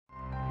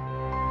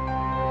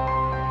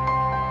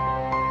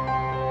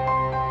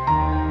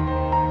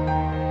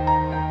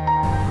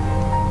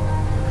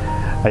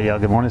Hey y'all,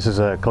 good morning. This is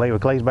Clay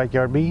with Clay's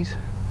Backyard Bees,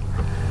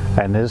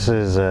 and this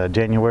is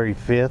January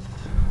 5th,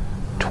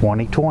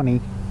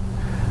 2020.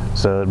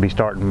 So it'll be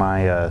starting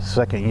my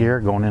second year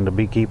going into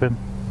beekeeping.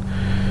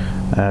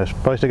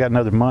 Probably still got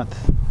another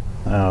month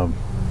of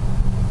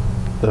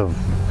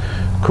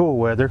cool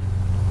weather.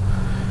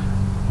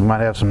 We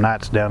might have some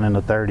nights down in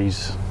the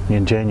 30s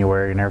in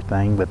January and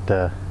everything, but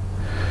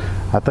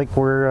I think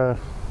we're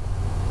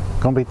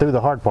going to be through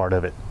the hard part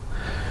of it.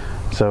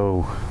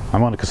 So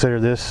I'm going to consider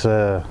this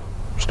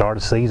start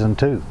of season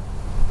 2.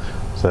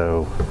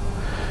 So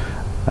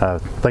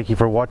thank you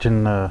for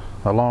watching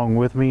along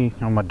with me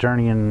on my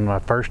journey in my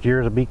first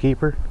year as a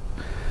beekeeper.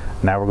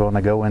 Now we're going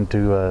to go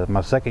into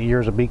my second year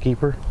as a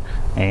beekeeper,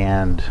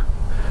 and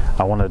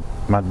one of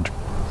my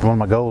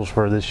goals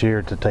for this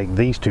year to take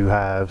these 2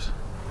 hives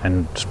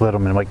and split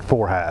them and make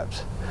 4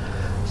 hives.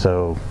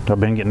 So I've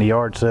been getting the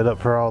yard set up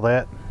for all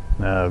that,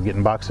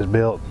 getting boxes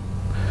built,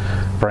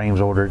 frames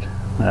ordered,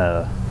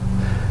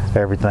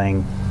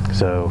 everything.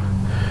 So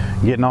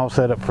getting all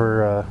set up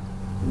for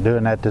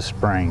doing that this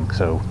spring.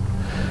 So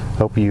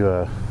hope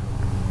you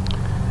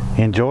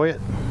enjoy it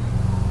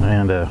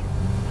and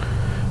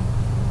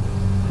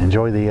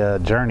enjoy the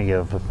journey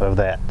of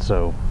that.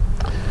 So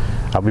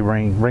I'll be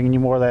bringing you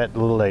more of that a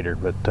little later,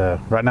 but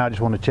right now I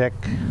just want to check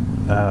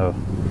the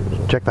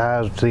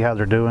hives, see how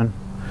they're doing.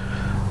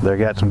 They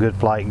got some good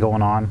flight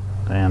going on,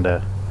 and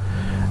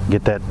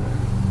get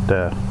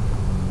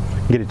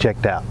it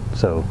checked out.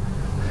 So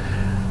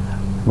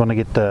I'm going to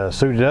get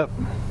suited up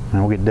and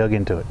we'll get dug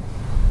into it.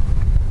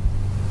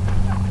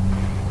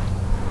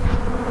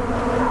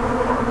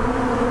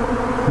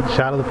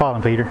 Shot of the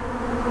pollen feeder.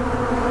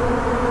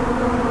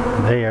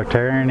 They are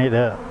tearing it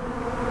up.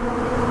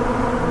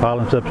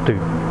 Pollen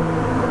substitute.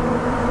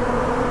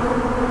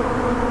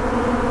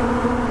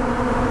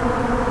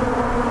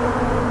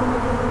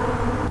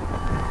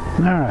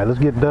 Alright, let's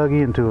get dug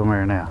into them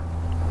here now.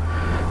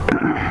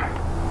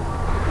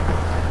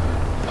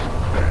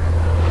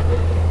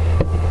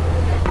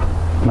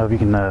 I don't know if you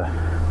can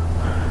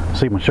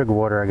see my sugar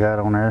water I got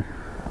on there.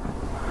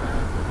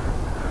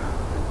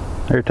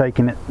 They're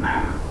taking it.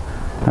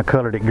 I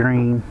colored it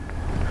green.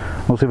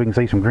 We'll see if we can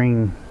see some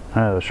green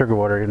sugar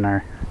water in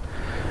their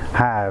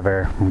hive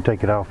there when we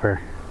take it off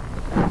there.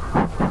 A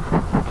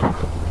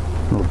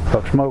little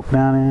puff smoke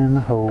down in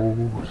the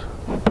holes.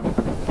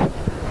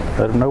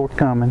 Let them know we're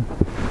coming.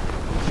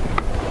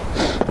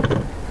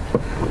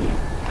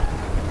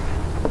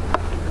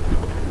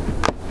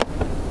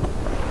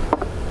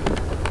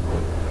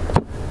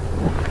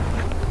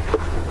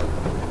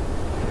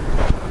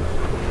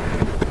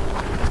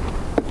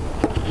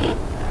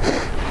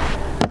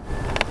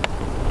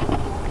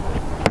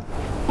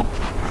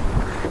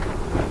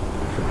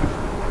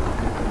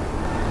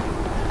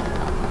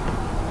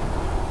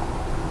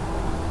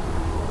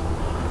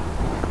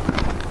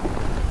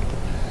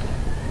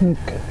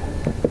 Okay.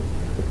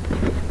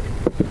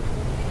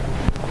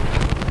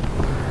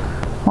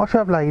 What's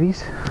up,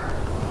 ladies?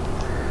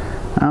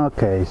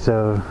 Okay,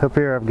 so up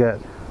here I've got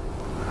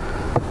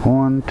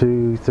 1,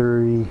 2,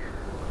 3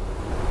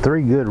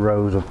 good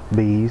rows of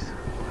bees.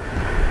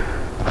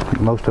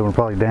 Most of them are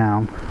probably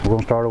down. We're going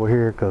to start over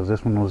here because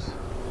this one was,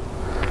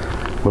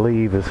 I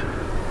believe, is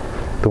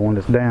the one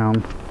that's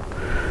down,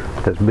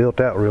 that's built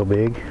out real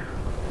big.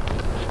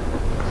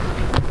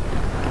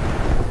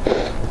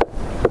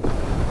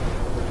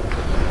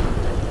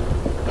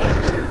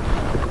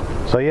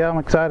 So yeah, I'm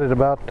excited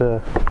about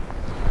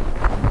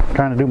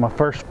trying to do my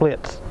first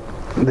splits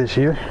this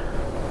year.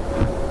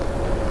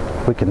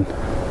 We can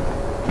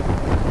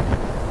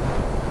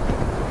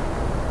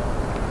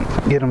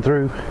get them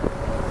through,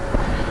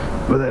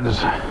 but that is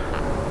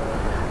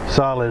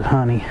solid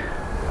honey.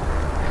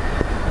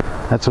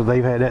 That's what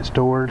they've had that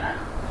stored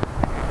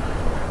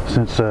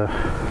since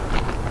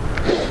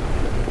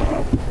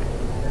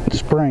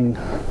spring,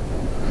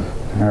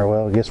 or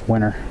well, I guess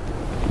winter.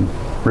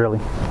 Really,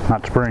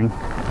 not spring.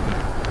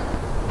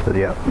 But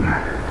yeah,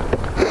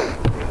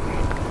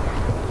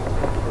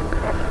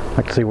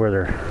 I can see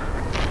where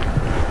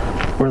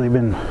they've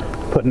been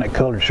putting that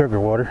colored sugar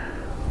water.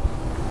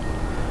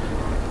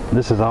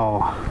 This is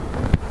all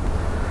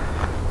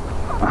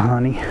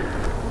honey,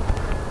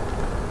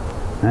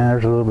 and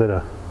there's a little bit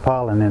of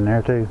pollen in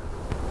there too.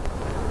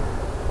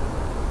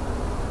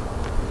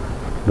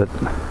 But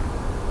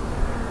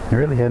they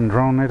really hadn't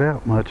drawn it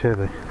out much, have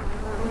they?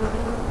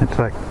 It's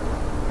like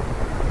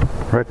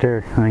right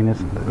there. I mean,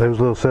 those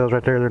little cells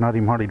right there, they're not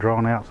even hardly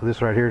drawn out. So this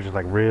right here is just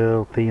like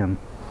real thin.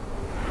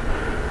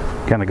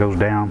 Kind of goes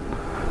down.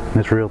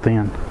 It's real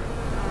thin.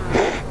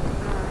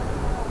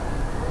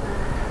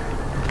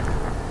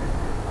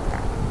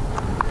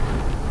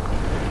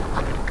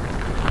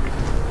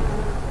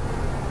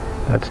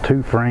 That's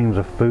 2 frames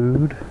of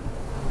food.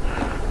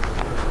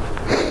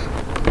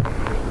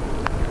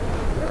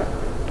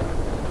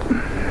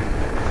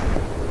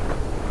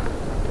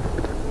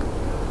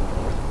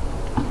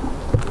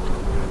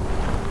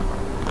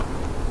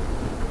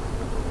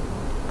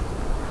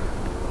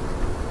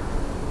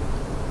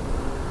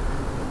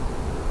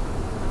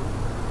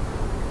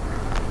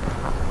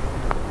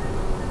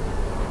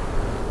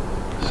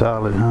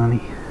 Solid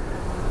honey.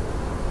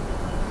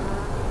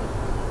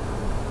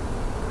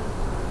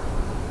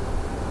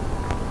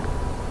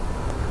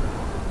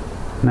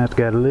 And that's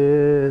got a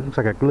little, looks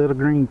like a little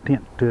green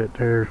tint to it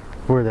there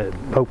where that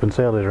open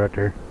cell is right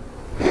there.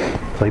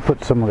 So you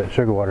put some of that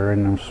sugar water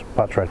in those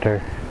spots right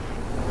there.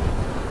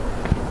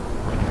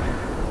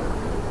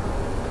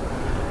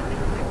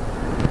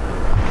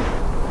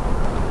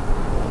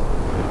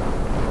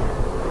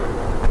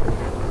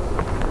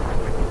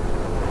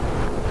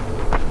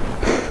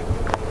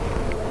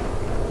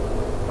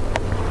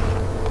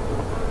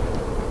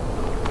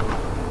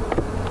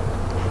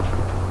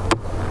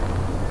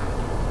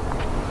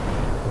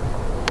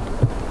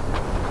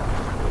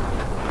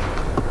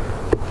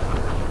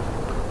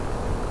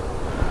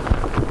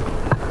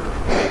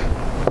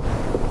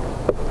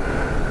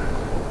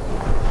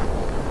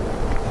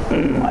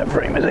 My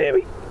frame is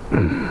heavy.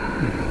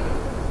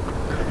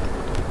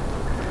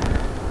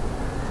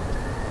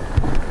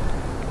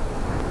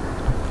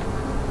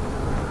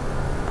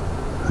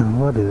 And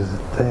what is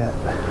that?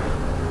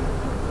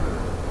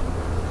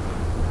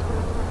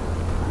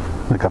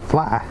 Like a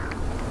fly.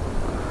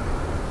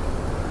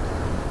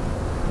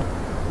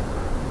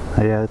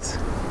 Yeah, this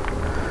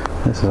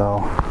is all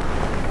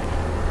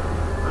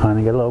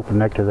honey. Got a little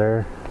connector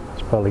there.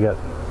 It's probably got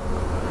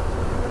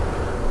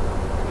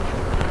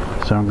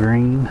some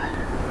green,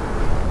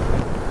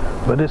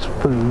 but it's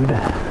food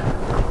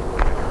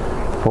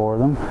for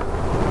them.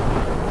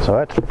 So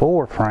that's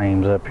 4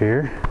 frames up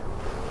here.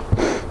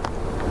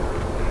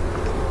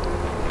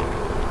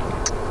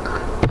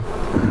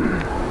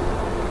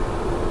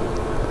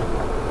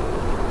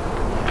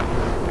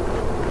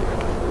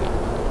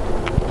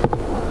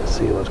 Let's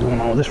see what's going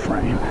on with this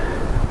frame.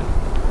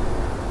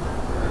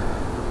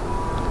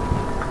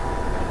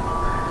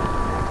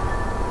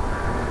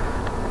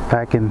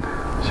 Packing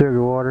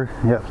sugar water.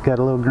 Yep, it's got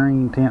a little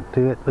green tint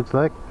to it, looks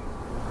like.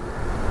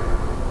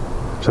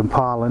 Some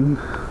pollen.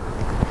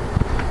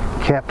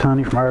 Capped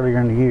honey from earlier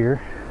in the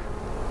year.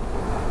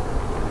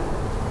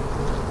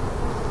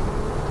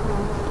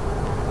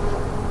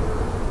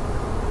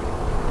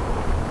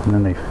 And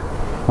then they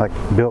like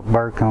built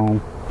burr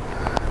comb.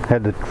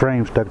 Had the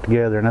frame stuck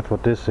together, and that's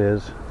what this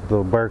is. A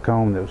little burr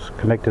comb that was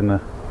connecting the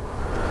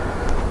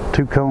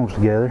 2 combs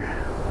together.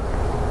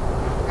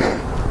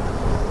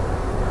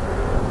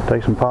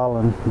 Take some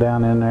pollen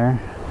down in there,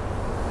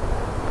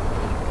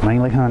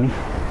 mainly honey.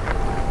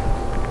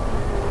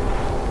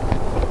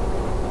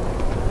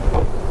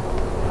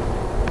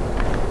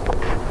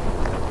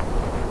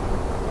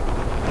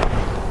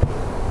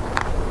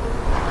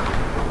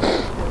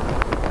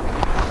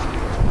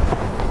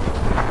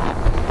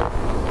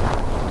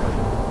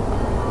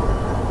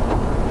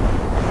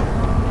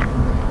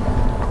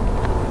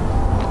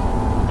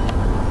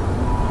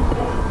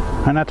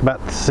 And that's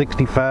about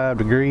 65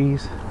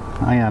 degrees.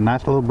 Oh yeah,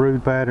 nice little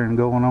brood pattern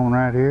going on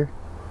right here.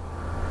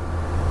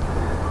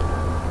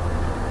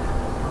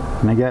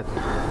 And they got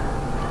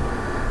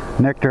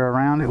nectar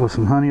around it with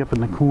some honey up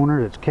in the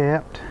corner that's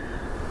capped.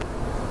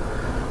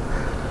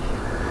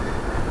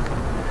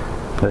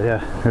 But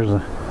yeah, there's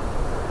a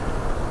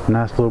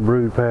nice little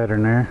brood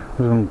pattern there.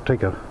 We're going to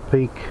take a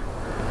peek.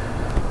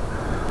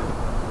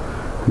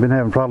 I've been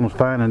having problems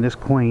finding this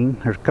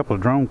queen. There's a couple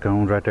of drone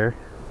cones right there.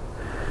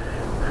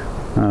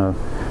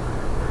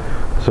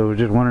 So we're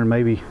just wondering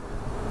maybe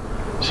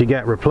she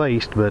got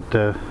replaced, but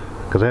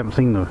because I haven't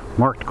seen the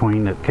marked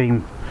queen that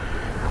came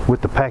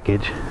with the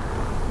package.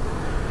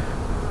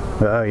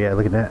 But, oh yeah,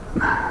 look at that.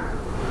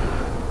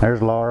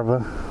 There's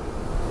larvae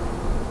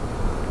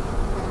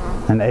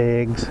and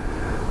eggs.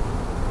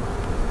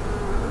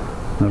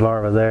 The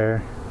larva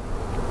there.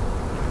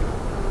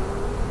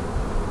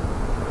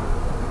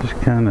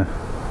 Just kind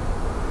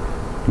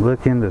of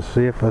looking to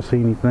see if I see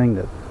anything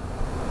that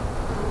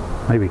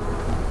maybe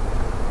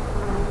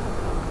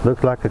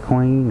looks like a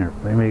queen, or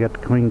maybe got the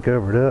queen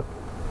covered up.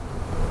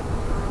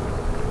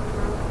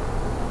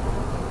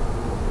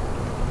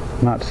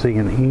 Not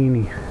seeing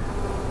any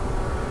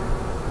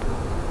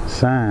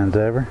signs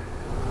ever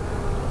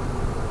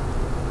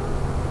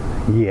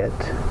yet.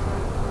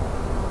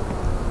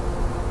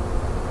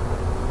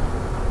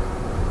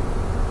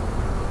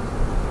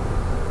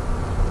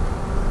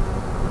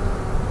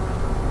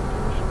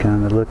 Just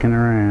kind of looking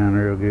around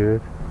real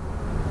good.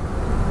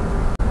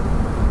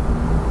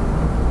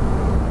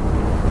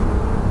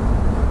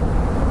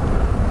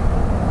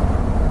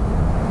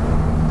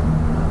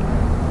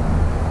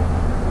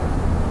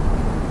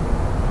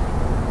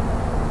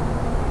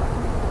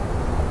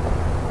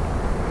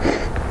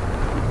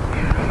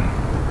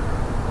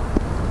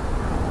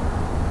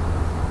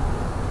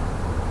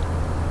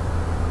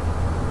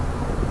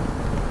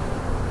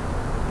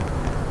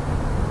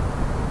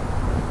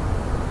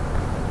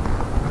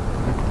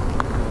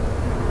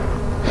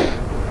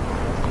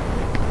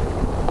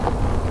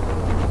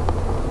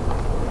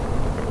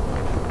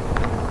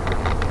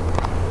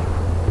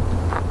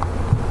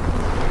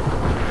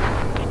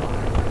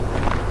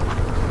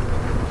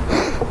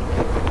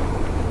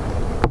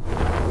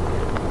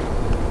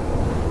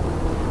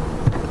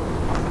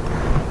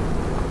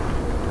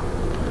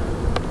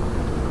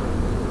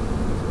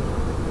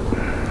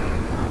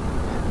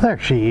 There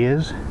she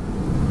is.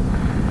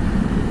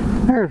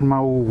 There's my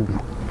old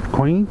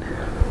queen.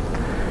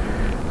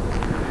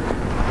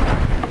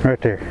 Right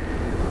there.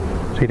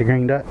 See the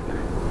green dot?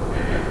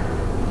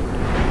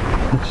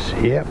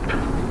 Yep.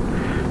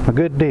 A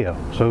good deal.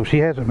 So she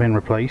hasn't been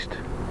replaced.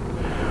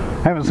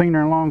 Haven't seen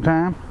her in a long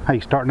time. Hey,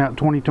 starting out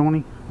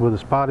 2020 with a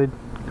spotted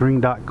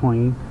green dot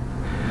queen.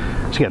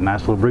 She got a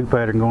nice little brood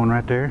pattern going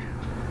right there.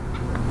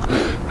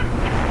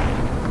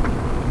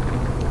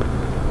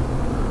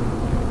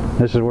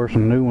 This is where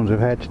some new ones have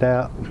hatched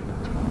out.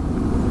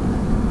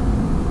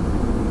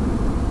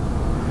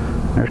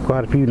 There's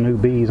quite a few new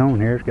bees on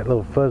here. It's got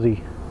little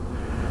fuzzy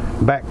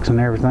backs and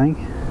everything.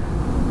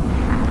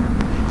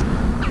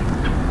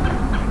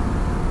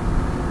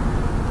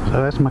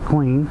 So that's my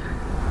queen.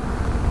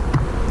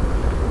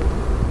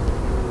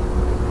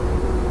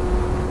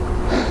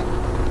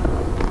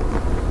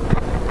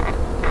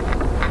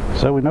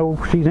 So we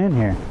know she's in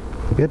here.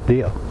 Good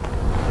deal.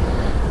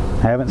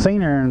 Haven't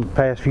seen her in the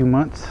past few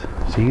months.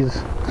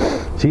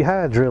 She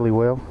hides really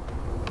well.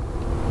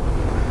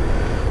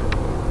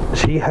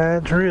 She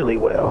hides really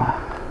well.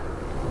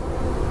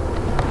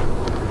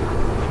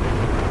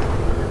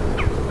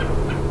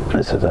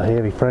 This is a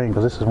heavy frame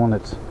because this is one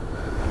that's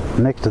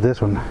next to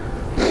this one.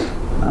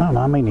 I don't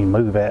know, I may need to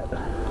move that.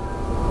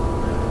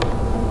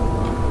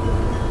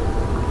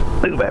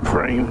 Move that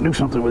frame, do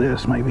something with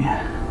this maybe.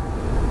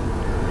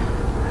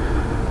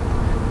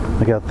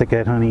 Look how thick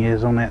that honey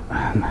is on that.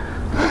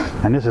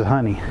 And this is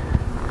honey.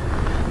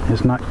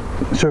 It's not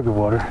sugar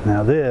water.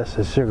 Now this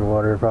is sugar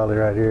water probably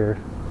right here.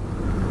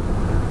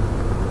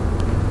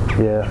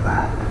 Yeah.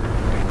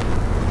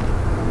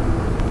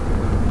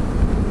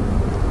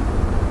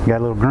 Got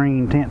a little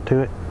green tint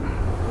to it.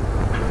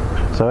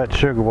 So that's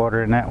sugar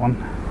water in that one.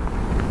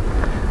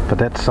 But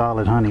that's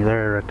solid honey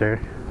there, right there.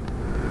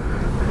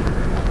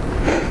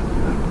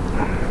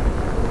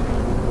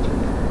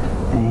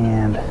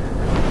 And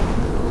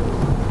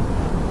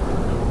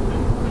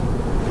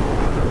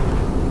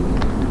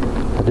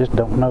I just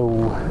don't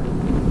know.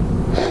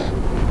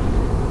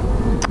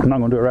 I'm not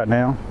going to do it right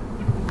now,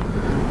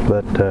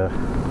 but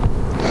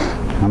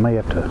I may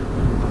have to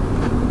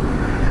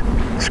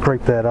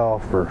scrape that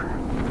off, or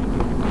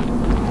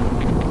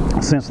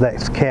since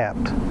that's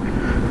capped,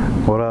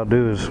 what I'll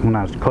do is when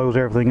I close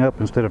everything up,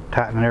 instead of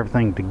tightening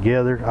everything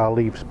together, I'll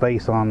leave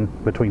space on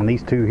between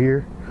these two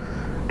here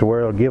to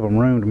where it'll give them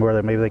room to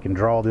where maybe they can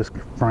draw this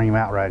frame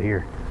out right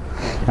here,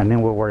 and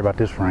then we'll worry about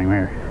this frame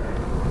here.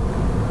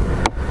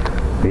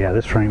 But yeah,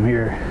 this frame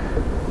here,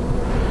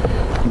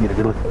 get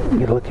a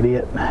look at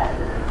it.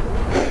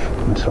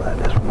 Let's slide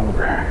this one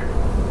over.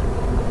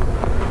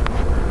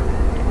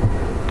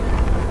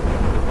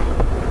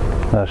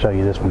 I'll show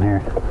you this one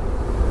here.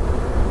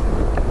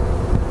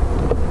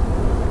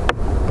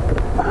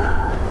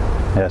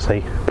 Yeah,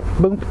 see?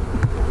 Boom.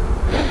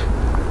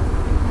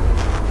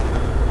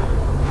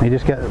 They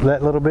just got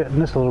that little bit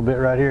and this little bit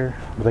right here,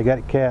 but they got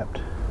it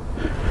capped.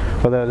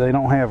 But they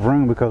don't have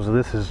room because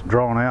this is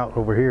drawn out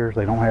over here.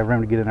 They don't have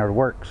room to get in there to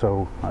work.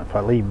 So if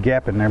I leave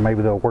gap in there,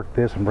 maybe they'll work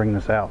this and bring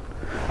this out.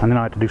 And then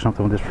I'll have to do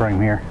something with this frame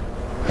here.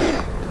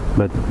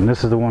 But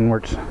this is the one where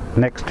it's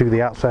next to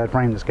the outside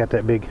frame that's got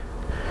that big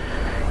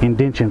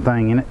indention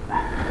thing in it.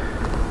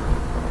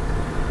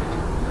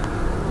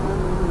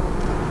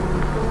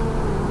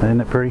 Isn't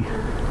it pretty?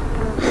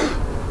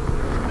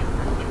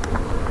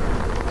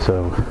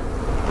 So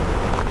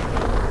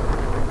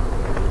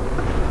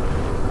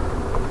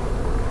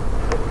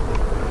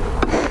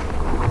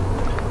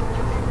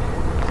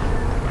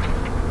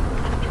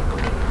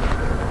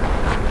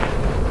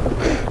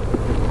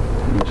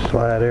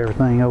slide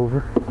everything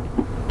over.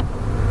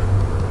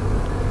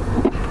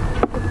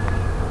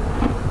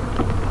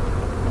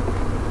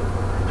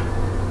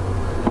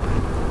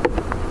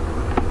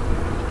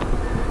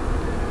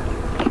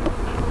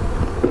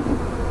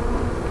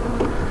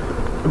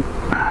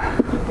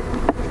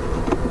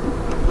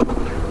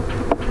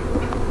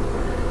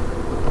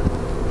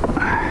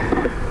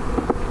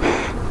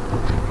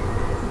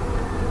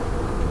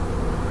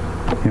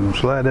 I'm going to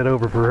slide that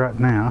over for right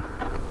now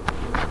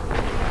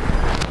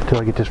until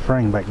I get this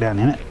frame back down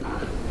in it.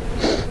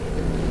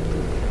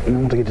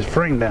 And once I get this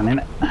frame down in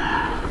it,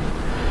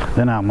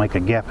 then I'll make a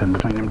gap in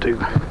between them two.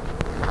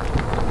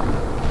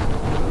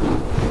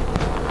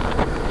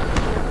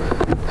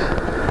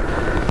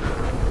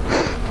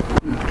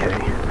 Okay,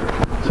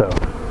 so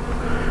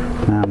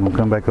now I'm going to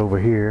come back over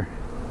here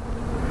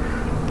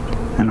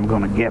and I'm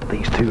going to gap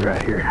these two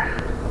right here.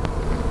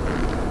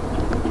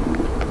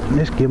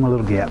 Just give them a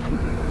little gap.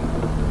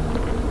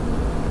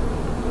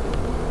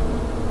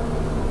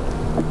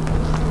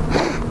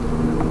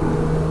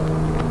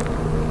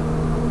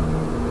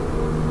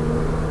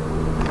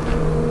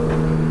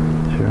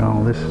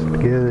 All this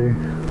together,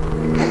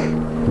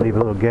 leave a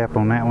little gap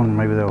on that one,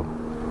 maybe they'll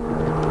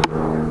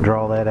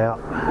draw that out.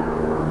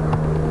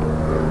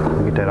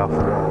 Get that off the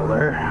wall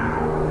there,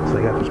 so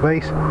they got some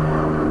space.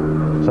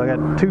 So I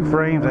got two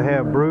frames that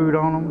have brood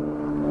on them,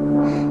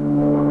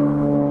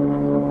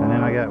 and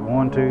then I got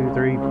 1, 2,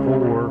 3,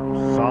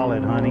 4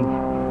 solid honey,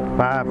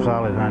 5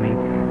 solid honey,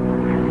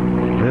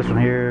 This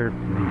one here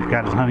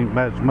got as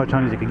much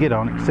honey as it could get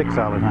on it. 6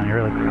 solid honey,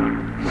 really.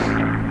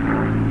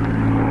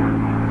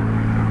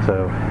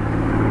 So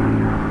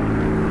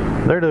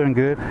they're doing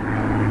good.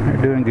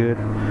 They're doing good.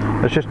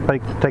 Let's just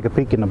take a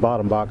peek in the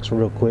bottom box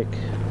real quick.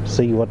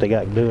 See what they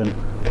got doing.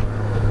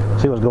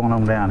 See what's going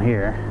on down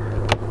here.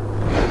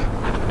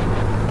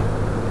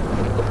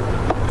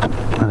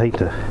 I hate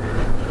to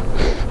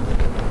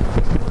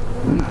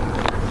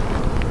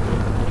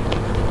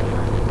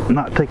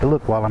not take a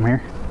look while I'm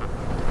here.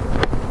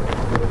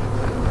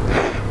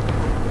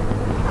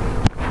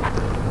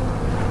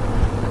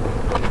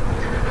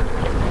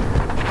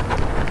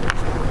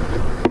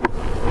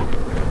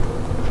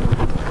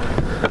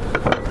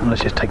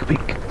 Let's just take a peek.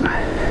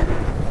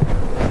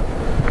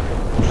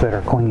 We'll set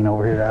our queen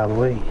over here out of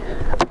the way.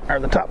 Or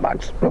the top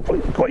box. Hopefully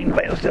the queen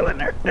bale's still in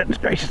there. Goodness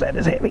gracious, that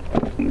is heavy.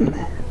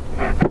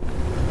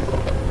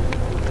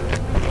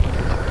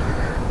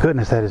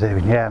 Goodness, that is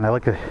heavy. Yeah, now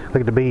look at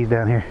the bees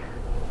down here.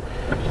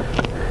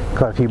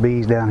 Quite a few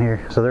bees down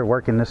here. So they're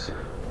working this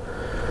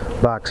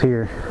box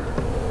here.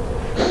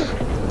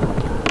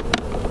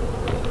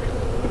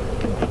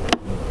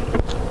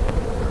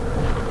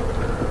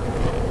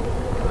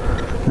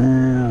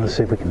 Let's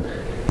see if we can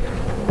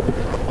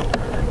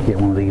get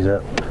one of these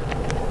up.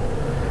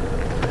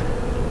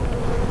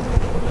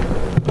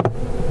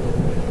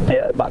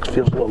 Yeah, that box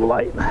feels a little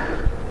light.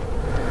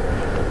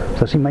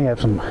 So she may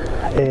have some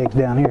eggs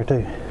down here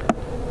too.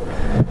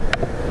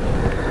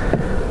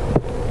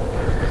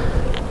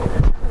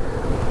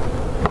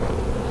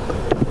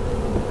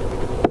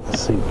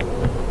 Let's see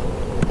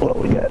what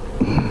we got.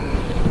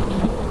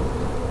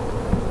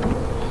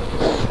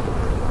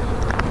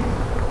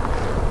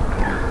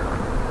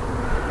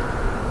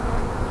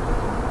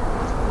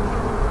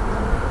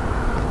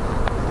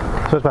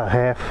 So it's about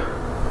half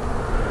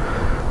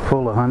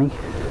full of honey.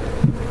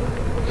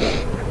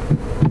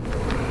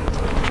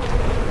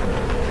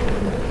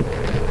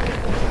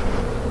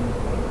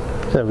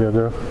 Is that good,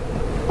 girl?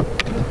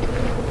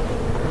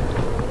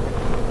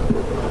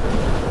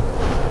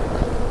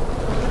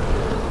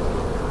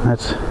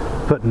 That's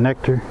putting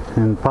nectar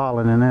and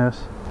pollen in this.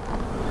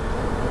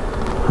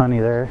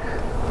 Honey there.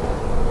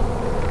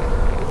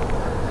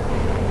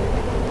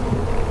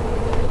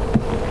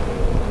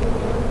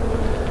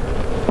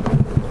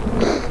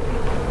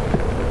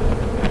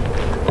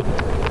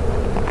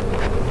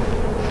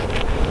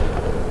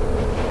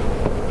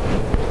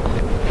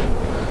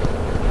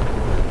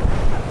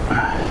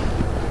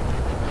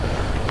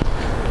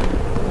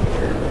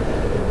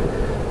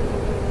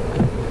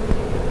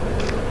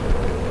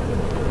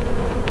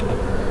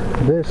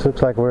 This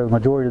looks like where the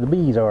majority of the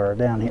bees are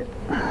down here.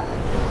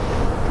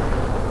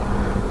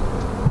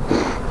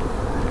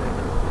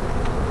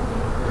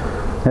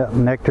 Yep,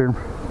 nectar,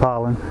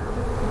 pollen.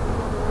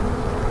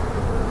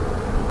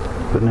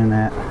 Putting in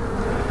that.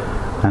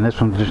 And this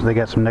one, just they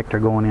got some nectar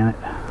going in it,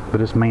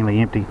 but it's mainly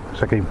empty.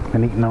 Looks like they've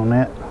been eating on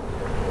that.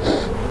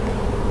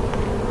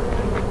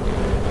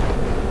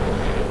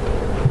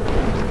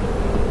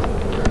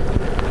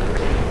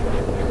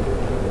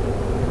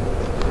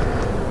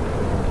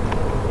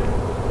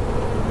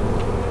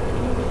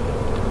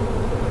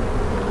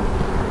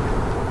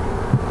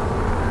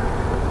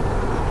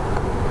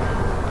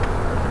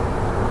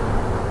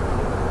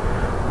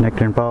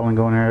 Nectar and pollen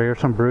going there. There's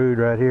some brood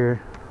right here.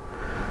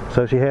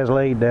 So she has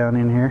laid down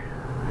in here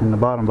in the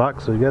bottom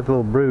box. So you got the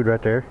little brood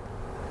right there.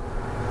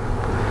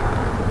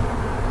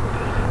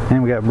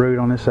 And we got brood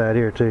on this side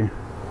here too.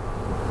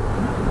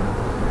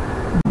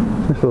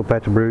 This little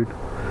patch of brood.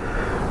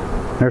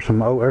 There's some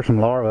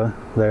larvae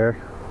there.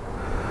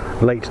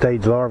 Late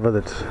stage larvae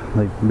that's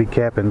they be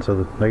capping.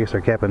 So I guess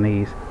they're capping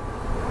these.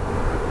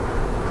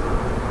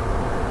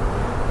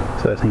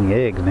 So I think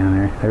eggs down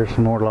there. There's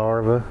some more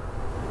larvae.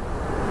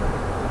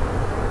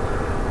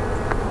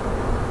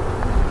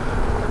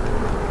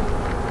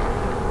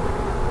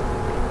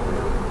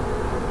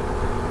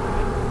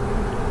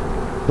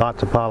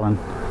 Lots of pollen.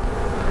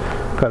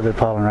 Quite a bit of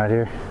pollen right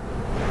here.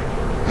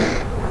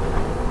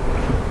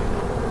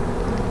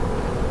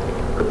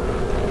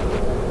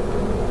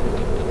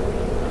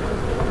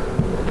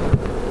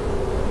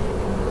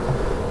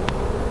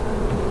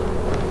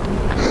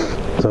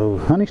 So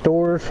honey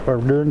stores are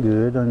doing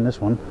good on this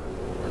one.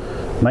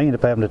 May end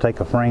up having to take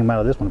a frame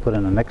out of this one to put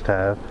in the next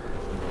hive,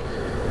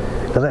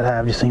 because that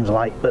hive just seems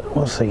light, but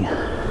we'll see.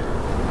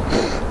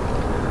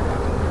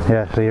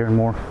 Yeah, see here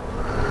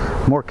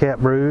more cap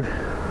brood.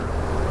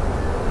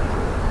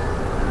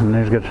 And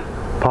there's good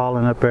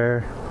pollen up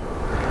there,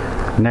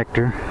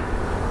 nectar,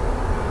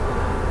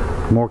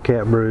 more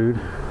cap brood.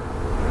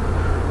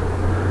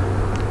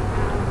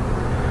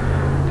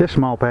 Just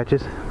small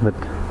patches, but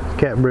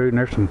cap brood, and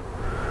there's some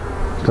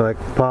like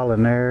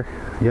pollen there.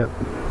 Yep.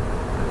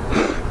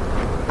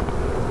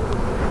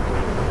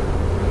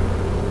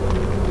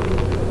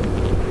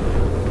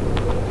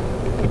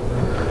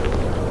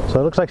 So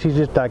it looks like she's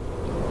just like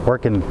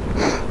working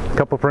a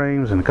couple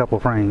frames and a couple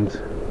frames,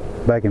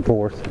 back and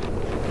forth.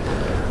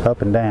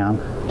 Up and down.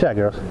 Ciao,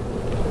 girls.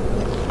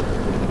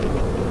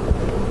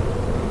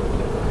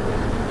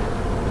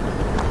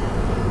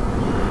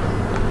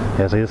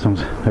 Yeah, see, this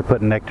one's, they're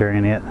putting nectar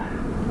in it.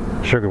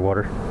 Sugar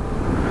water.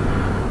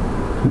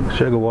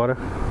 Sugar water.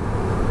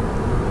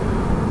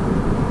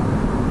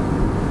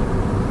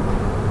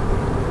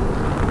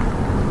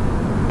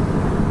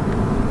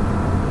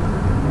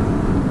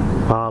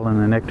 Pollen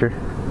and nectar.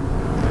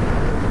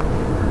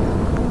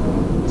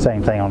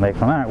 Same thing on the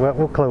next one. Alright, well,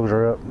 we'll close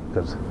her up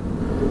because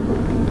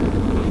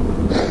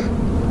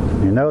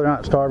you know they're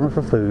not starving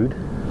for food.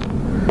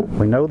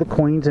 We know the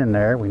queen's in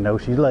there. We know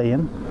she's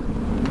laying.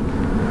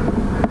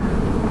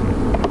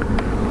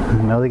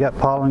 I know they got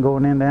pollen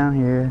going in down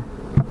here.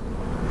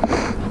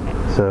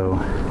 So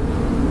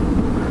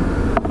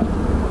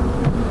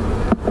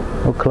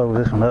we'll close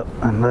this one up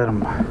and let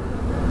them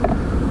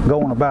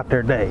go on about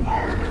their day.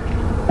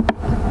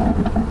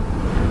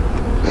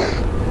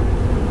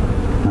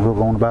 And we'll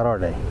go on about our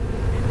day.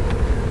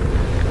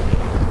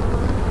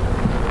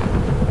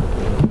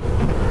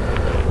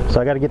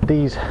 So I got to get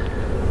these.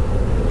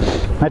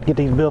 I have to get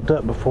these built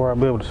up before I'll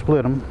be able to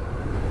split them,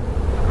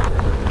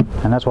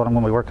 and that's what I'm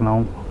going to be working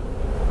on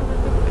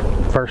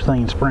first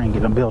thing in spring,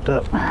 get them built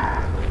up.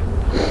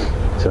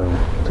 So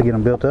to get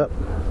them built up,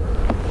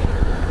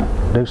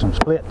 do some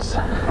splits,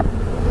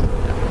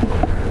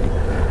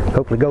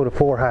 hopefully go to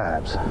 4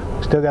 hives.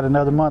 Still got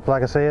another month,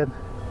 like I said.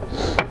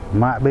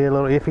 Might be a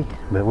little iffy,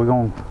 but we're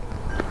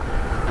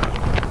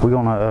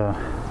gonna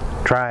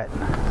try it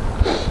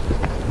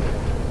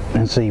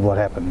and see what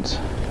happens.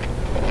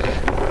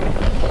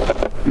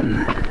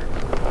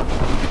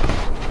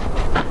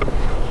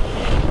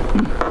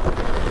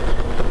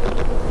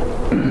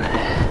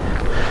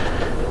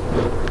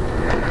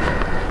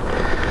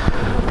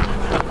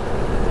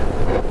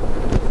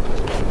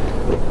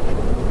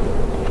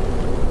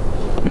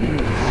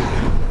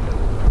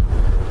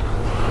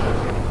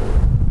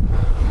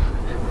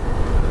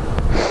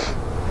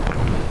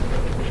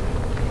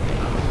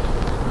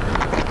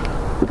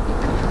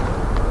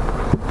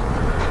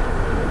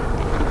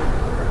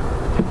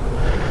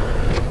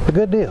 A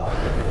good deal.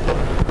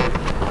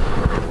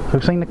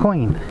 We've seen the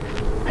queen.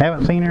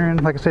 Haven't seen her in,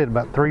 like I said,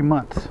 about 3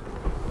 months.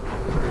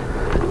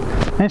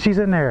 And she's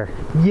in there.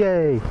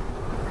 Yay!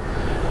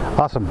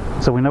 Awesome.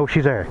 So we know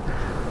she's there.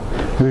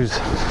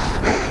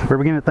 We're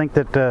beginning to think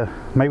that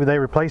maybe they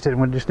replaced it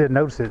and we just didn't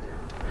notice it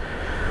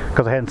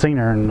because I hadn't seen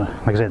her in,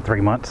 like I said,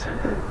 3 months.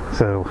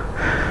 So,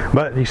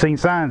 but you've seen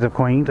signs of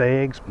queens,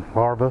 eggs,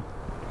 larvae,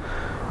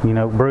 you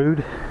know,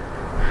 brood.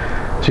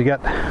 She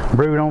got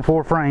brood on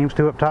 4 frames,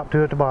 2 up top,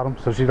 2 at the bottom.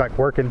 So she's like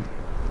working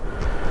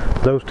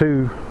those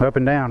 2 up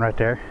and down right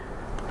there.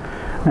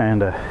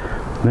 And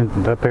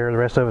then up there, the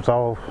rest of it's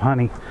all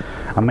honey.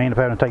 I may end up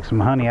having to take some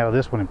honey out of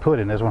this one and put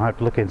it in this one. I have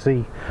to look and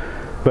see.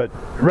 But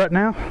right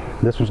now,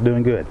 this one's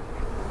doing good.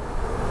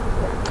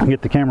 I'll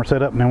get the camera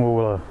set up and then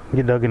we'll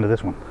get dug into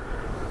this one.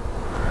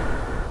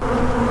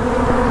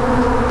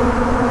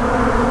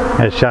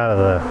 That's a shot of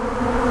the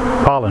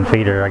pollen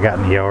feeder I got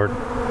in the yard.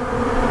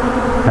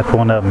 That's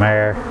one of them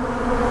there.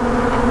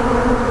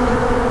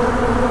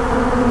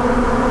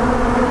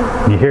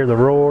 You hear the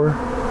roar.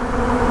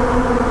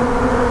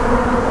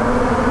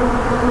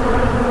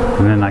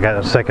 And then I got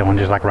a second one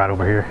just like right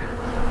over here.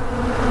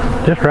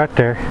 Just right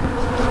there.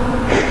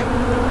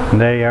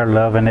 They are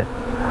loving it.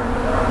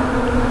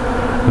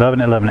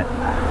 Loving it, loving it.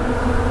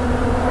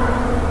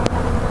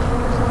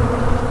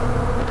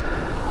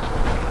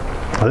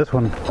 Well,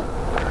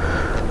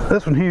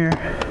 this one here,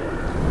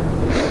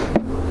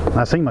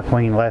 I seen my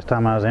queen last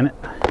time I was in it,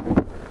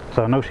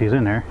 so I know she's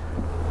in there.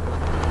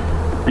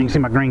 And you can see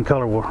my green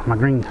color, my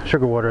green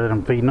sugar water that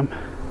I'm feeding them.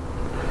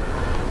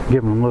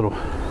 Give them a little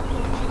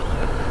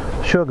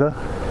sugar.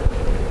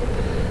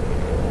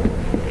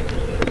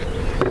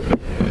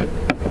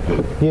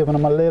 Giving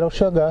them a little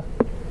sugar.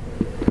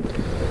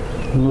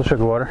 A little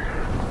sugar water.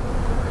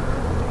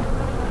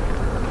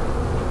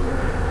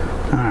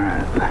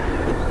 Alright.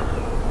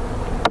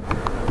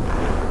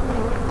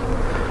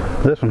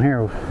 This one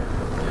here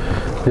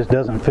just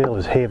doesn't feel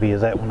as heavy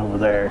as that one over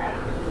there.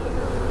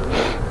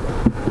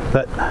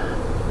 But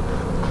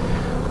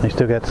they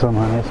still got some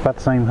honey. It's about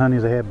the same honey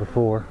as they had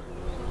before.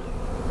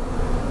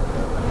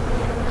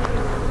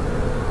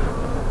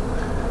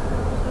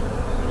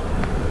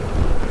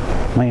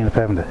 May end up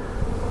having to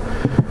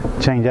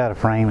change out a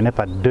frame, and if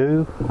I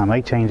do, I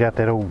may change out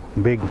that old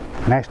big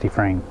nasty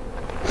frame.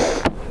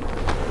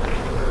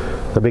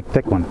 The big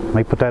thick one.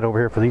 May put that over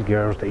here for these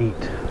girls to eat.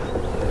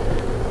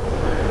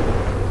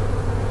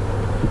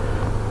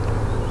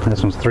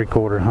 This one's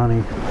 3/4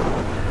 honey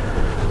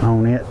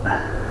on it.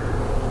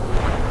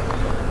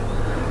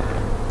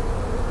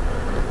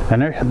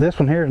 And this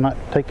one here is not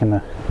taking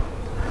the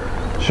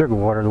sugar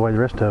water the way the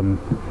rest of them,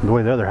 the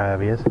way the other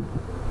hive is.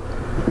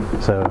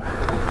 So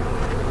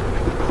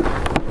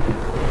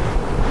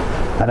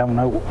I don't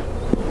know if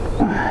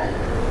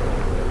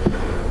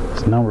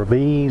it's the number of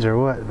bees or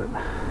what, but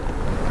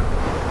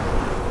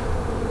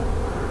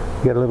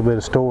got a little bit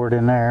of stored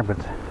in there, but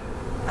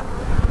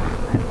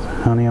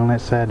honey on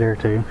that side there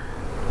too.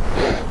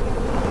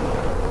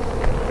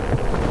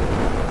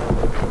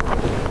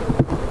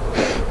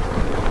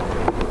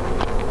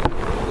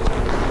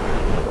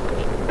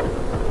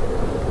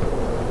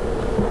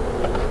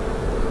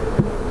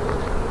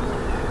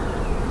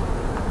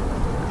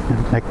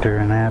 nectar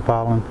in that,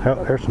 pollen.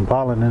 Oh, there's some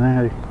pollen in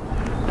there.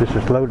 This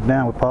is loaded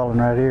down with pollen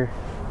right here.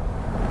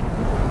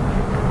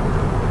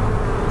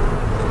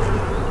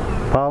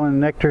 Pollen,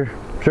 nectar,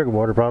 sugar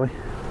water probably.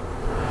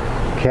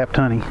 Capped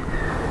honey.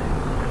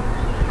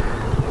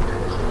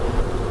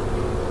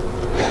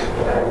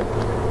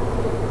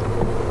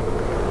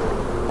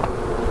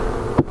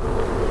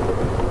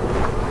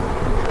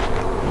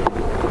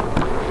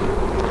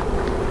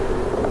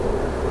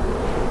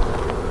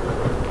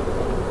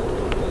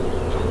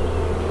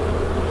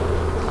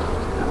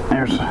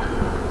 There's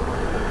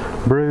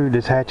a brood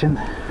that's hatching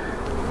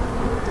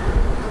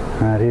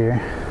right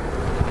here.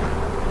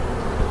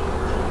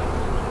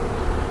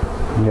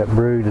 We got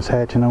brood that's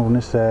hatching on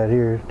this side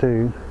here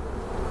too.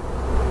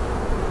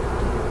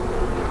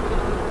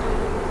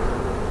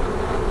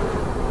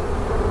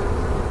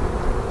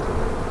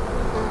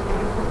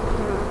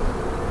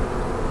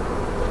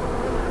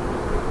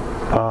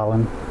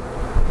 Pollen.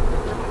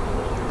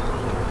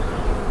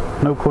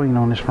 No queen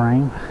on this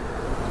frame.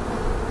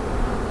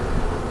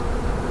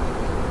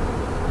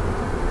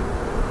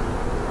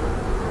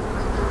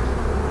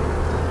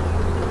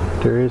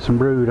 There is some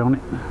brood on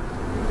it.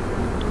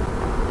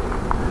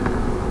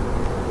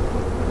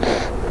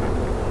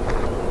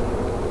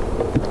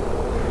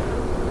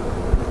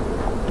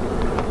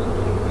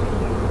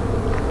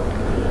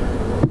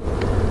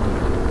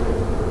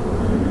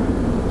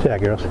 See ya,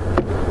 girls.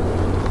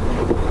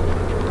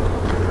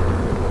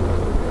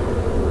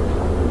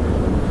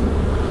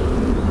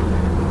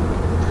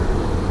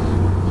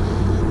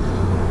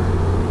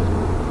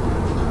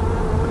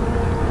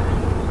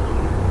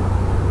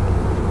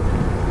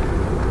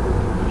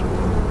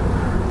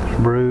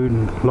 Brood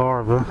and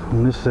larva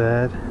on this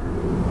side.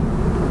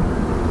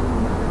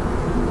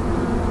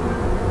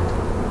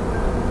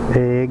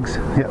 Eggs.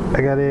 Yep,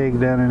 I got eggs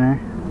down in there.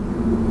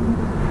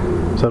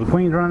 So the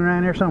queen's running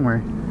around here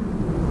somewhere.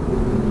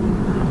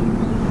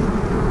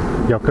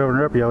 Y'all covering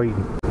her up, y'all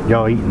eating?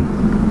 Y'all eating.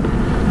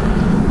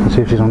 Let's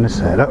see if she's on this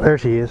side. Oh, there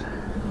she is.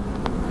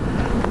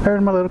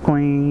 There's my little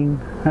queen.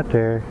 Right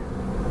there.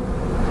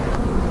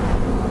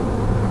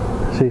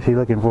 See if she's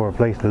looking for a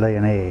place to lay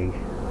an egg.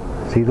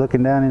 She's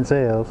looking down in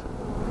cells.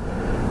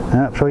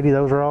 Oh, sweetie,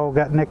 those are all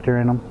got nectar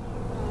in them.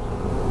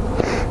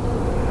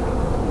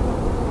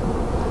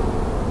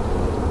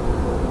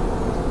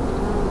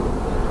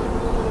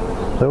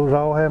 Those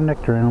all have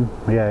nectar in them.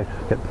 Yeah, it's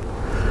got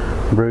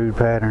brood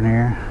pattern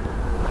here.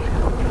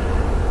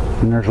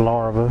 And there's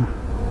larva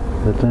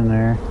that's in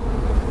there.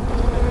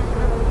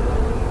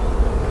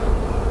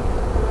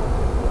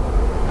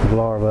 There's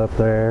larva up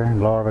there,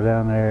 larva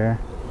down there.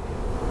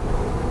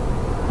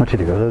 Want you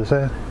to go to the other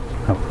side?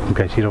 Oh,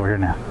 okay, she's over here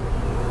now.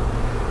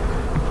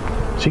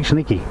 She's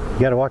sneaky. You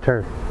gotta watch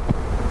her.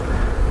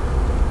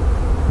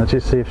 Let's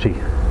just see if she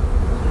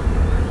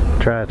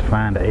tries to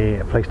find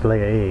a place to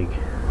lay an egg.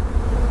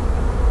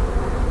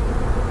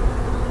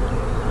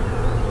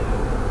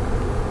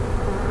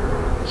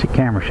 She's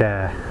camera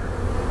shy.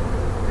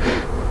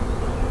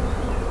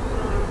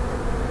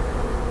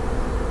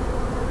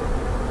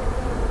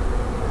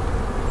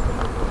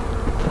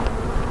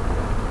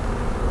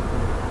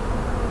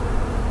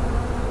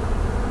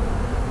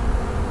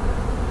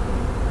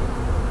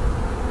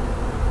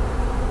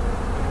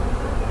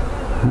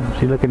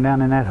 She looking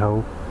down in that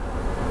hole.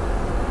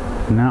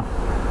 No,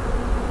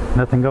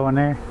 nothing going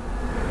there.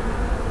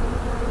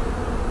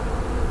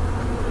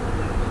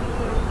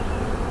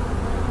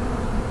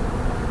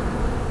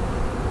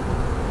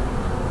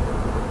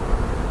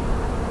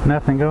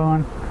 Nothing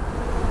going.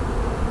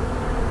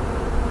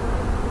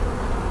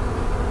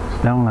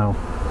 Don't know.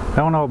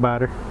 Don't know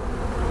about her.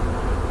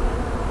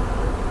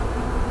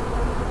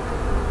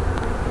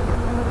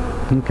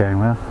 Okay,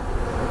 well.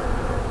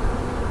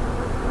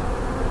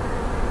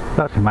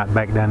 Thought she might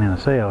back down in a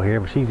cell here,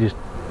 but she's just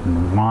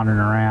wandering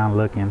around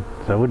looking.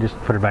 So we'll just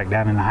put her back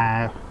down in the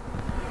hive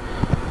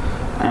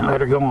and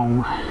let her go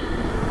on.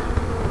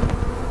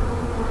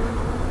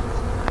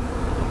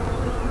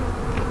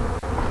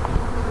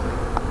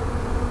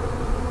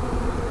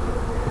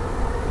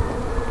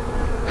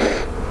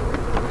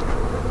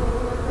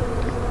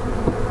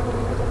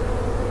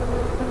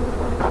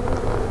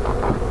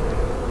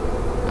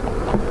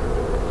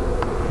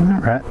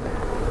 Alright.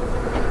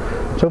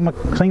 So I'm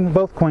seeing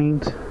both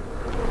queens.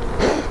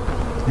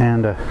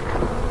 And let's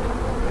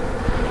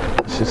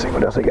just see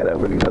what else I got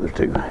over these other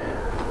two.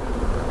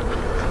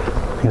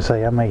 I can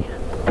say I may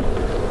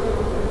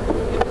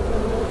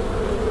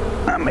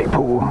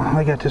pull.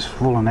 I got this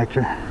full of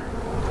nectar.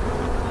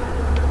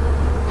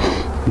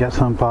 Got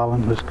some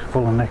pollen that's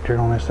full of nectar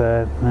on this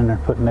side, and then they're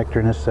putting nectar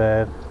in this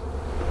side.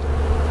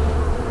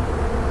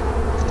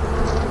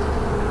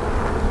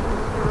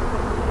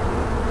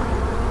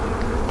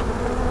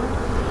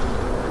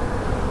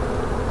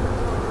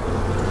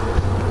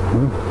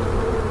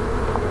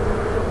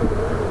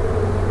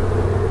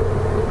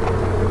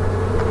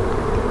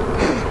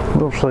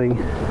 We'll see.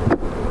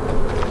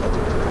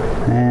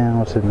 And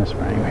what's in this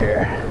frame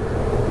here?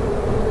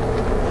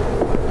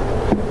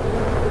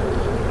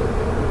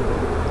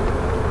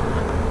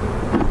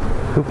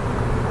 Oop.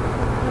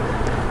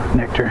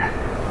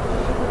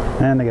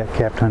 And they got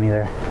capped honey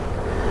there.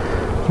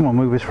 I'm gonna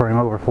move this frame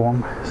over for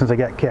them since they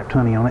got capped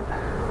honey on it.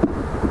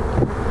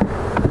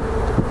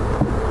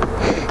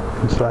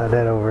 And slide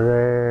that over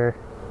there.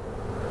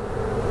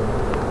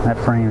 That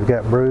frame's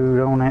got brood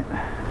on it.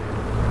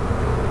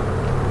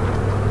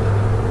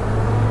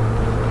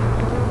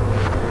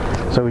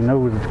 So we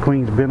know the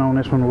queen's been on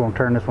this one. We're gonna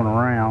turn this one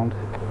around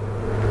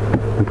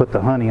and put the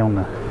honey on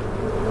the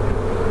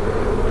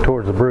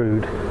towards the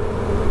brood.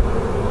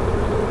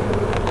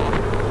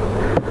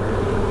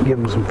 Give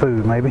them some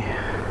food maybe.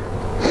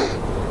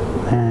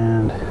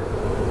 And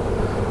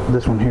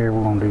this one here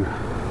we're gonna do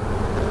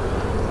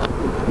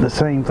the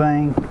same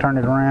thing. Turn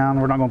it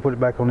around. We're not gonna put it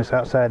back on this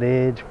outside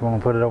edge. We're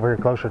gonna put it over here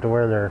closer to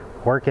where they're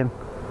working.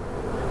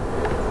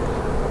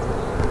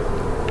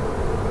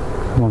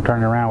 I'm gonna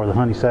turn it around where the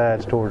honey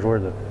sides towards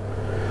where the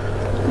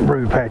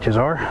brood patches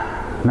are.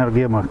 And that'll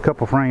give them a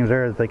couple frames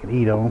there that they can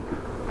eat on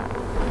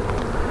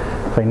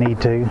if they need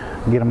to.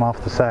 Get them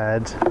off the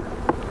sides.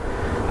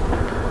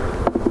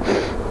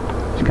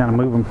 Just kind of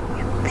move them,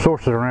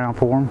 source it around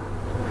for them.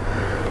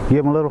 Give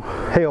them a little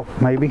help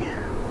maybe.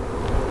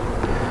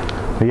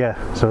 But yeah,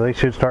 so they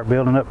should start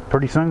building up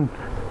pretty soon. Do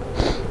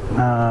we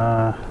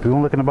want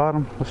to look in the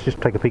bottom? Let's just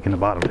take a peek in the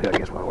bottom too, I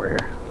guess, while we're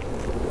here.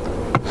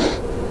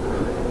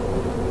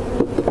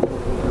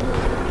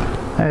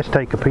 Let's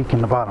take a peek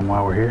in the bottom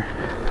while we're here.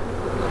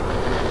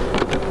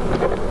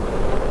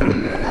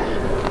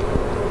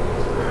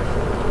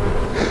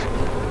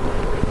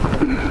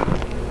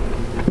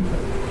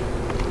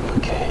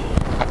 Okay.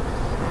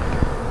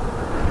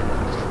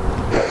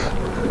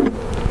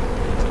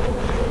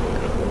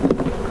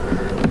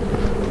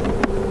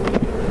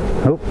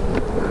 Oh.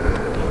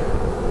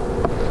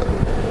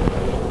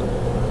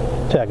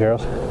 Ciao,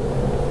 girls.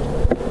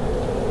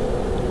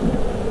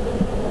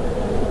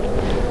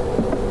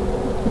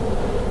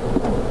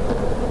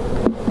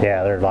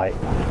 Yeah, they're light.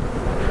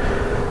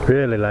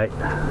 Really light.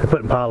 They're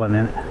putting pollen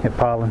in it. Get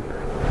pollen.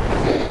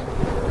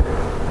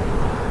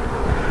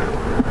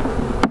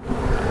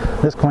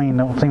 This queen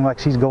don't seem like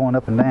she's going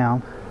up and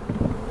down.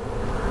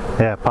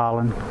 Yeah,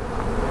 pollen.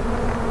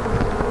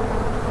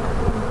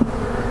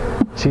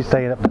 She's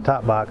staying up in the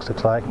top box,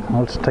 looks like.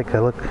 Well, let's take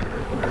a look.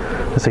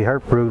 Let's see,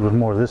 her brood was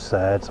more this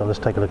side, so let's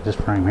take a look at this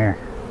frame here.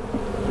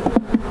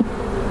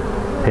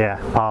 Yeah,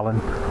 pollen.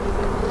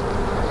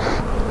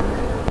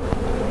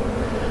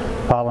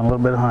 Pollen, a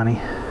little bit of honey.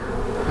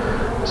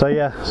 So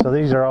yeah, so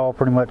these are all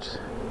pretty much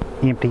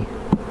empty.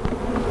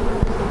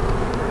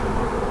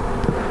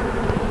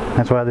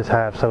 That's why this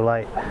hive's so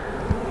light.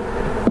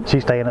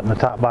 She's staying up in the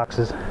top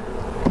boxes.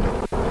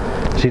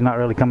 She's not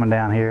really coming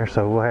down here,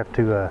 so we'll have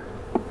to,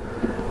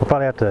 we'll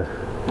probably have to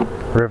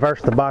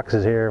reverse the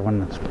boxes here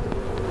when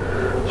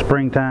the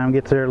springtime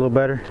gets there a little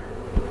better.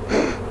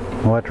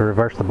 We'll have to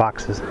reverse the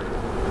boxes.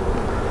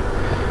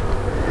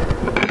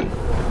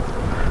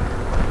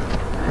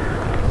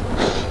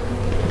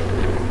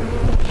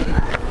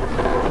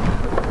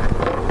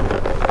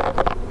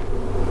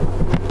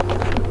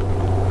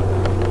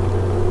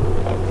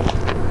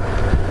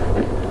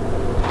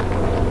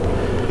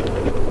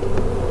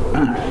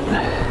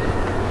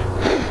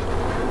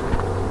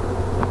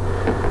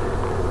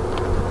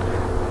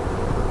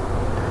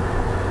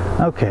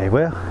 Okay,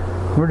 well,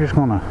 we're just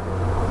gonna,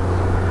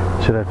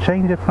 should I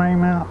change that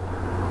frame out?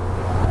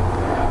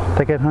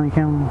 Take that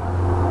honeycomb,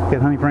 get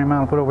the honey frame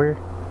out and put it over here?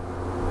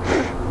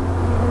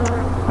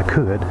 I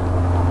could.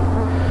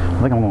 I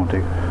think I'm going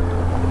to.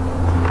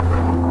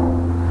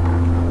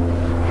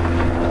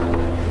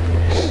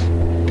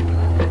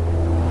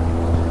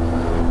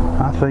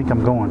 I think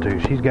I'm going to.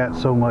 She's got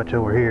so much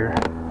over here.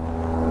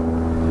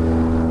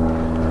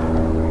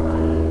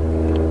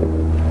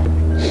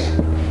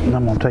 And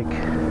I'm going to take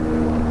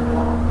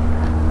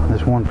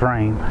this one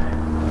frame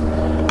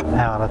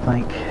out, I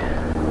think,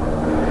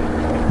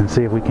 and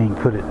see if we can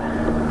put it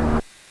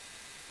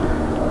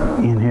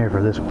in here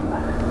for this one.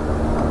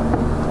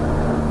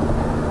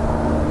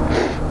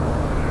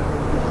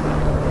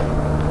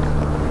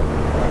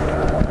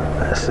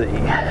 Let's see,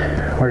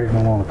 where do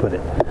we want to put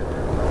it?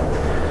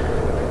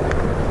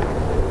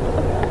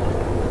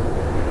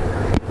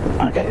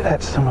 Okay,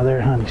 that's some of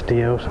their honey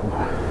still, so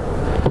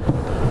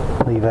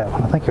we'll leave that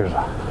one. I think there's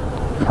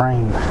a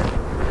frame.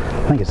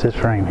 I think it's this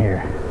frame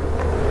here.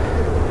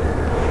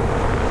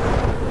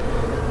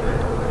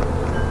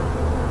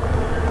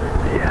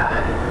 Yeah.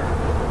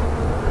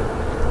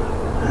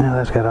 Now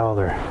that's got all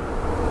their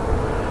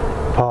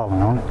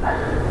pollen on it.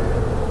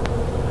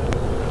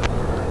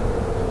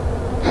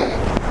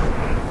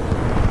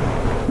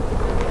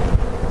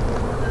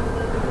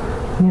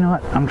 You know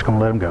what? I'm just going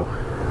to let them go.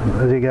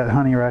 They got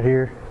honey right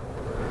here.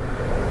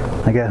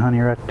 They got honey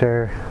right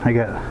there. They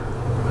got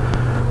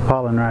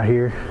pollen right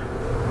here.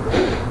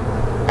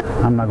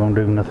 I'm not going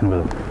to do nothing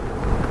with them.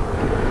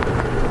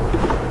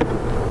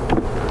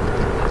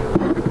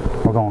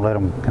 We're going to let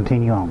them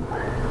continue on.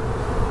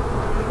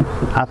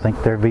 I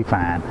think they'll be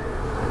fine.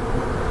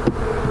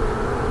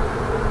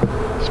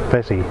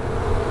 Especially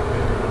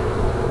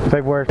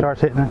February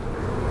starts hitting it.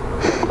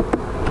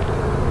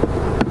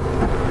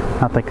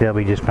 I think they'll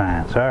be just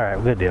fine. So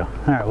alright, good deal.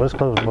 Alright, let's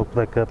close them both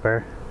back up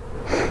there.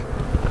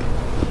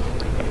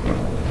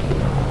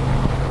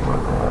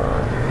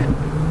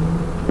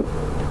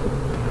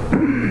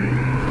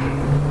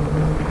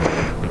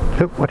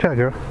 Oh, watch out,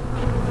 girl.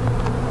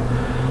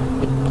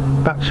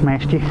 About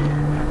smashed you.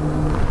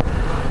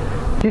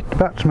 Just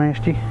about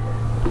smashed you.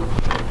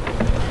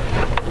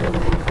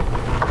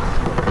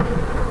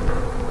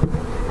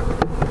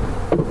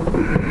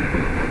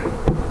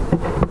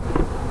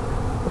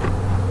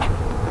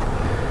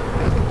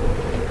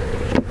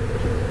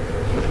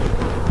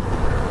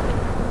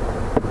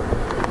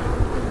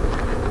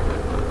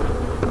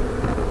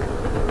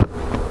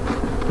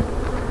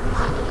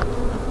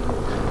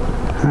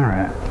 All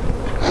right.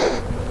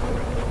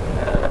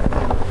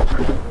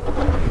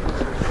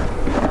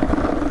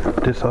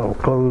 This all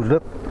closed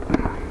up.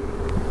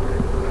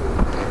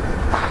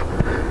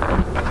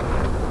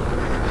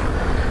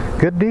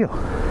 Good deal.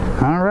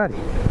 Alrighty.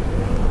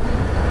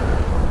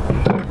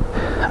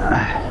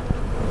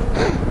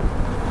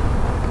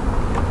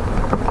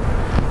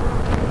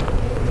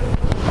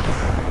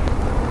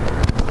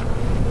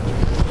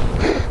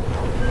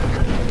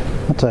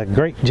 That's a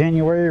great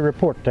January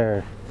report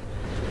there.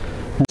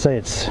 Let's say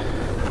it's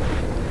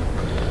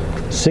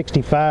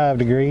 65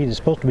 degrees. It's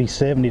supposed to be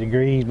 70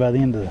 degrees by the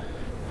end of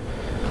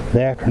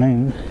the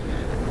afternoon.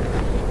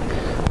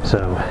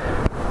 So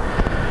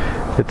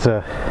it's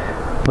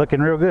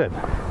looking real good.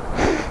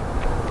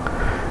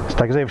 It's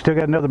like I say, we've still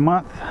got another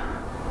month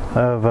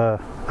of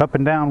up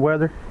and down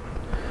weather.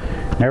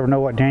 Never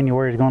know what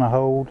January is going to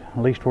hold.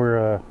 At least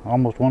we're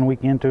almost 1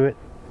 week into it,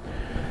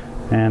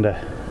 and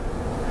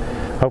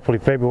hopefully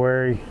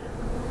February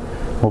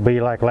will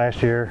be like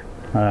last year.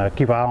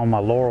 Keep an eye on my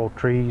laurel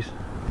trees,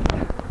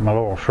 my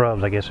laurel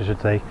shrubs I guess I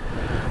should say.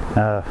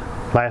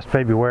 Last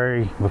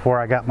February, before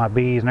I got my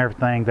bees and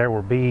everything, there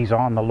were bees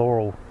on the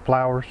laurel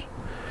flowers,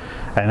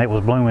 and it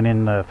was blooming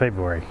in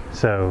February.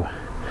 So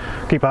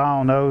keep an eye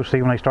on those,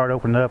 see when they start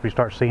opening up, you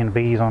start seeing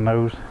bees on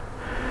those,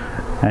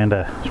 and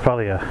it's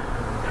probably a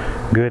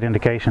good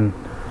indication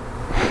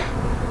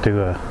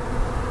to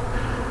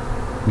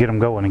get them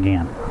going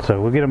again.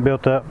 So we'll get them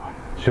built up.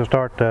 She'll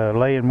start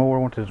laying more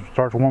once it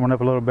starts warming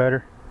up a little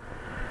better,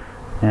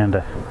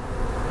 and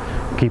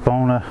keep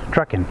on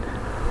trucking.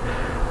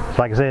 So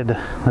like I said,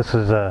 this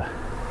is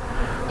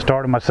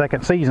start of my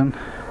second season,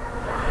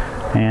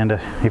 and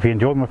if you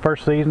enjoyed my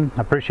first season,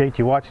 I appreciate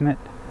you watching it.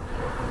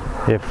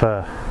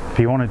 If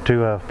you wanted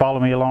to follow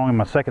me along in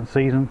my second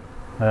season,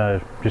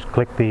 just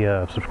click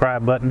the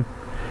subscribe button,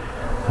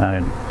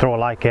 throw a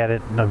like at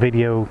it, a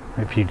video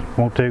if you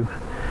want to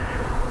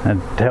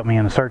help me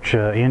in the search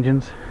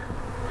engines.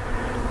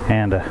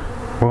 And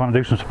we're going to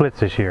do some splits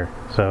this year,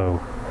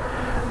 so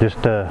just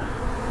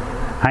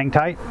hang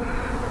tight.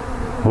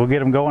 We'll get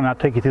them going. I'll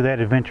take you through that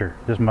adventure.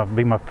 This will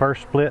be my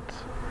first splits,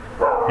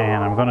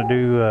 and I'm going to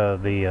do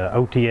the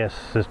OTS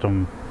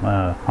system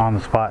on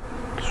the spot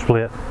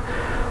split.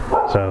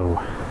 So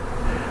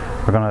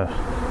we're going to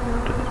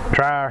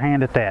try our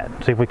hand at that,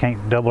 see if we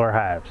can't double our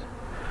hives.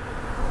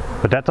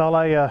 But that's all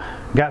I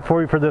got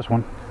for you for this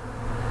one.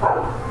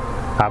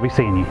 I'll be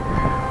seeing you.